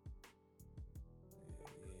shit.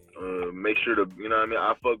 Make sure to, you know what I mean?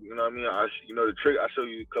 You know what I mean? The trick, I show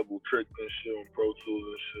you a couple tricks and shit on Pro Tools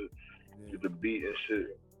and shit. Get the beat and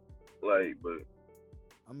shit. Like, but.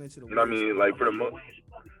 I'm into the you know what I mean? Like, for the most.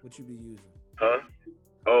 What you be using? Huh?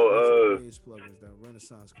 Waves plugins, that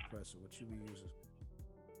Renaissance compressor. What you be using?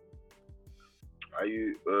 I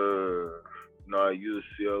use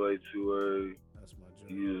CLA 2A. That's my job.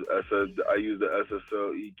 I use the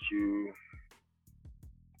SSL EQ.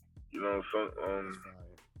 You know,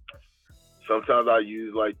 sometimes I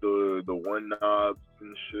use like the one knobs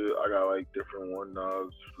and shit. I got like different one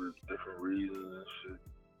knobs for different reasons and shit.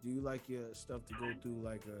 Do you like your stuff to go through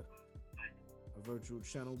like a virtual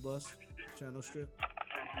channel strip?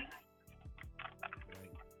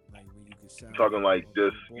 Like where you can sound. You talking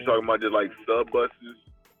about just like sub buses?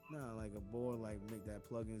 No, like a board, like make that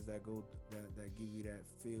plugins that give you that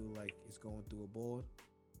feel like it's going through a board.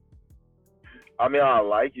 I mean, I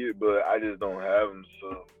like it, but I just don't have them,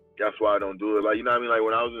 so that's why I don't do it. Like, you know what I mean? Like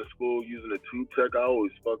when I was in school using the 2-Tech, I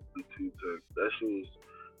always fucked with the 2-Tech. That shit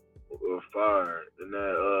was fire. And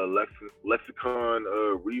that lexicon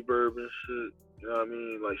reverb and shit. You know what I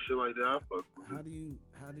mean? Like shit like that, I fuck with it.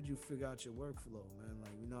 How did you figure out your workflow, man?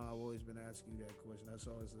 Like, you know, I've always been asking you that question. That's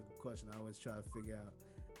always the question I always try to figure out.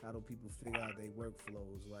 How do people figure out their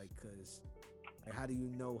workflows? Like, cause like, how do you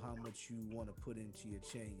know how much you want to put into your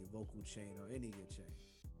chain, your vocal chain, or any of your chain?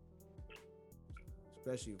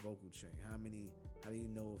 Especially your vocal chain. How do you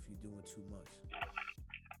know if you're doing too much?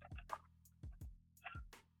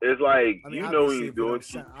 It's like, I mean, you know when you're doing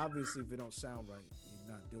obviously if it don't sound right, you're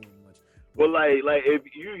not doing much. well, like if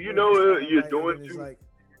you know you're doing it's too. like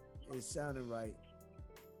it's sounding right,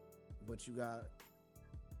 but you got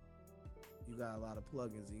a lot of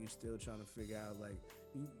plugins, and you're still trying to figure out like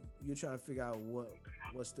you're trying to figure out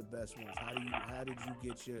what's the best ones. How did you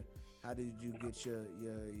get your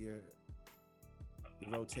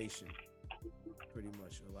rotation, pretty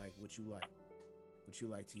much, or like what you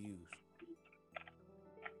like to use.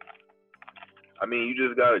 I mean, you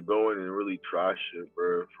just gotta go in and really try shit,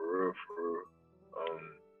 bro. For real.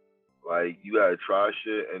 Like you gotta try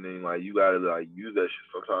shit, and then like you gotta like use that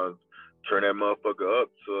shit. Sometimes turn that motherfucker up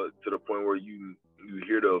to the point where you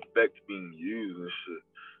hear the effects being used and shit,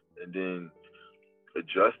 and then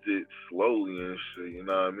adjust it slowly and shit. You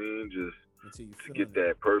know what I mean? Just to get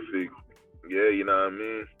that perfect. Yeah, you know what I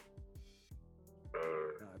mean.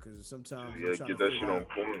 Because sometimes get that shit on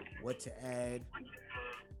point. What to add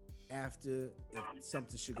after, if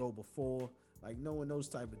something should go before, like knowing those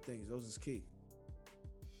type of things, those is key.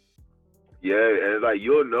 Yeah, and like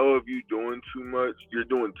you'll know if you're doing too much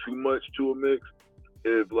to a mix,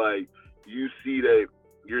 if like you see that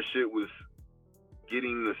your shit was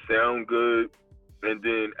getting the sound good, and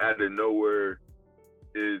then out of nowhere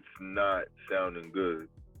it's not sounding good.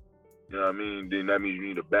 You know what I mean? Then that means you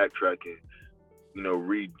need to backtrack and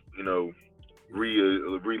relook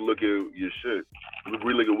at your shit,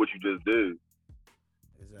 relook at what you just did.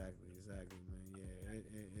 Exactly, man.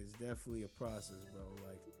 Yeah, it's definitely a process, bro.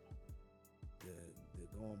 Like the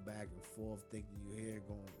going back and forth, thinking you hear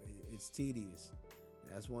it's tedious.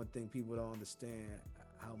 That's one thing people don't understand,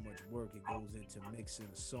 how much work it goes into mixing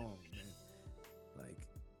a song, man. Like,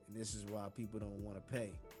 and this is why people don't want to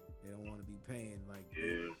pay. They don't want to be paying like.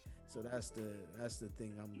 Yeah. So that's the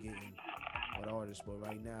thing I'm getting with artists. But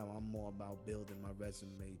right now, I'm more about building my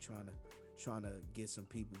resume, trying to get some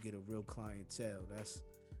people, get a real clientele. That's,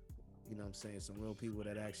 you know what I'm saying, some real people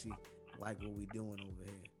that actually like what we doing over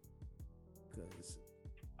here. Because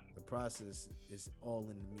the process is all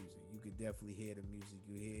in the music. You could definitely hear the music.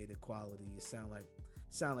 You hear the quality. It sounds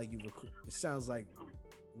like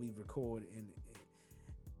we record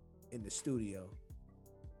in the studio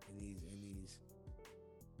in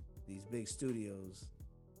these big studios.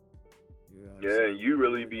 You know and you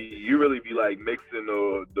really be like mixing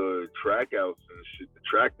the track outs and shit, the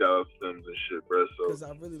track out stems and shit, bro. So because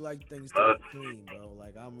I really like things to be clean, bro.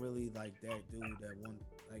 Like I'm really like that dude that one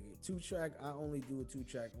like a 2-track. I only do a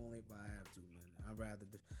 2-track only if I have to, man.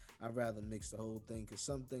 I'd rather mix the whole thing, because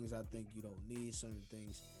some things I think you don't need. Certain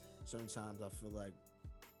times I feel like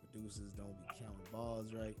producers don't be counting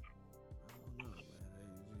bars right. I don't know, man.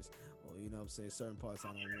 You know what I'm saying? Certain parts I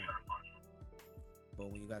don't want.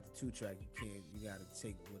 But when you got the 2-track, you gotta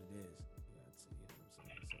take what it is. You know what I'm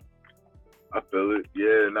saying? I feel it.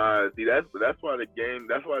 Yeah, nah. See, that's why the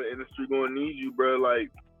industry gonna need you, bro.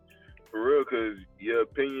 Like, for real, cause your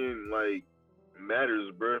opinion like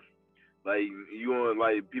matters, bro. Like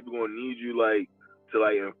people gonna need you like to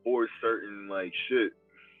like enforce certain like shit.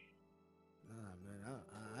 Nah, man.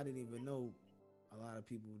 I didn't even know a lot of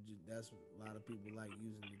people like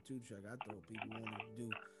using the 2-track. I thought people wanted to do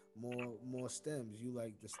more stems. You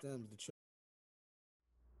like the stems, the track.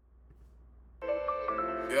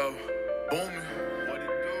 Yo, Boomin, what it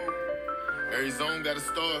do? Every zone got a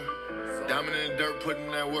star. Diamond in the dirt, putting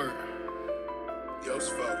in that work. Yo, it's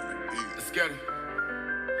fucking beat. Let's get it.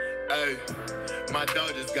 Hey, my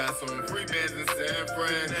dog just got some free bands in San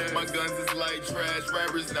Fran. My guns is like trash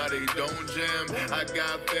rappers, now they don't jam. I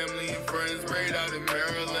got family and friends straight out in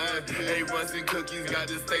Maryland. Hey, Russ and Cookies got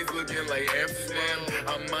the states looking like Amsterdam.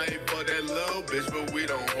 I might fuck that little bitch, but we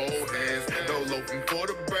don't hold hands. No loafing for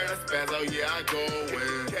the bread, I spaz out, yeah, I go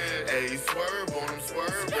in. Hey, swerve on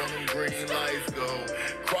them, green lights go.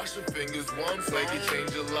 Cross your fingers, one play can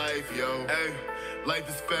change your life, yo. Hey. Life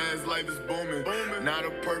is fast, life is booming. Not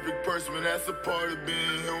a perfect person, but that's a part of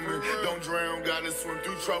being human. Don't drown, gotta swim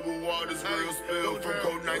through troubled waters, real spill. From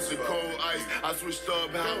cold nights to cold ice, I switched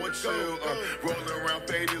up how I chill. Rolling around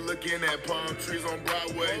faded, looking at palm trees on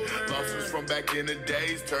Broadway. Losses from back in the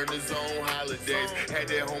days, turned to zone holidays. Had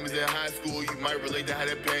their homies in high school, you might relate to how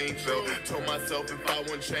that pain felt. Told myself if I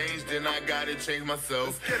want change, then I gotta change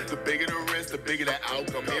myself. The bigger the risk, the bigger the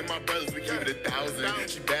outcome. Me and my brothers, we keep it 1,000.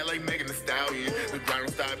 She bad like Megan Thee Stallion. The grind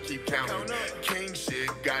don't stop, keep counting. King shit,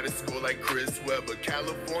 gotta score like Chris Webber.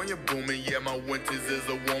 California booming, yeah, my winters is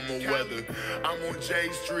a warmer weather. I'm on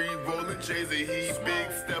J Street, rolling J's a heat. Big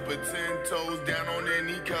stepper, 10 toes down on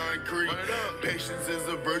any concrete. Patience is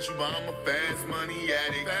a virtue, but I'm a fast money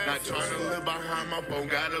addict. Not trying to live behind my phone,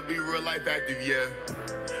 gotta be real life active, yeah.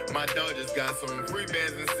 My dog just got some free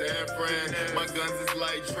bands in San Fran. My guns is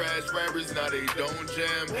like trash rappers, now they don't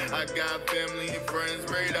jam. I got family and friends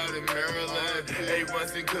right out in Maryland. Hey,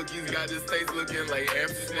 runs and cookies got the states looking like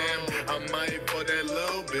Amsterdam. I might for that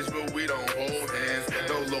little bitch, but we don't hold hands.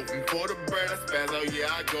 No loafing for the bread, I spaz out,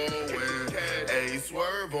 yeah, I go in. Hey,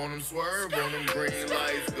 swerve on them, green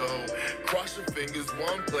lights go. Cross your fingers,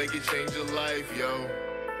 one play can change your life, yo.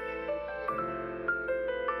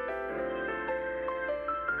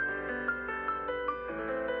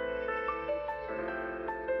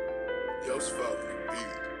 Yo, it's fucking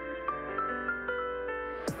beat.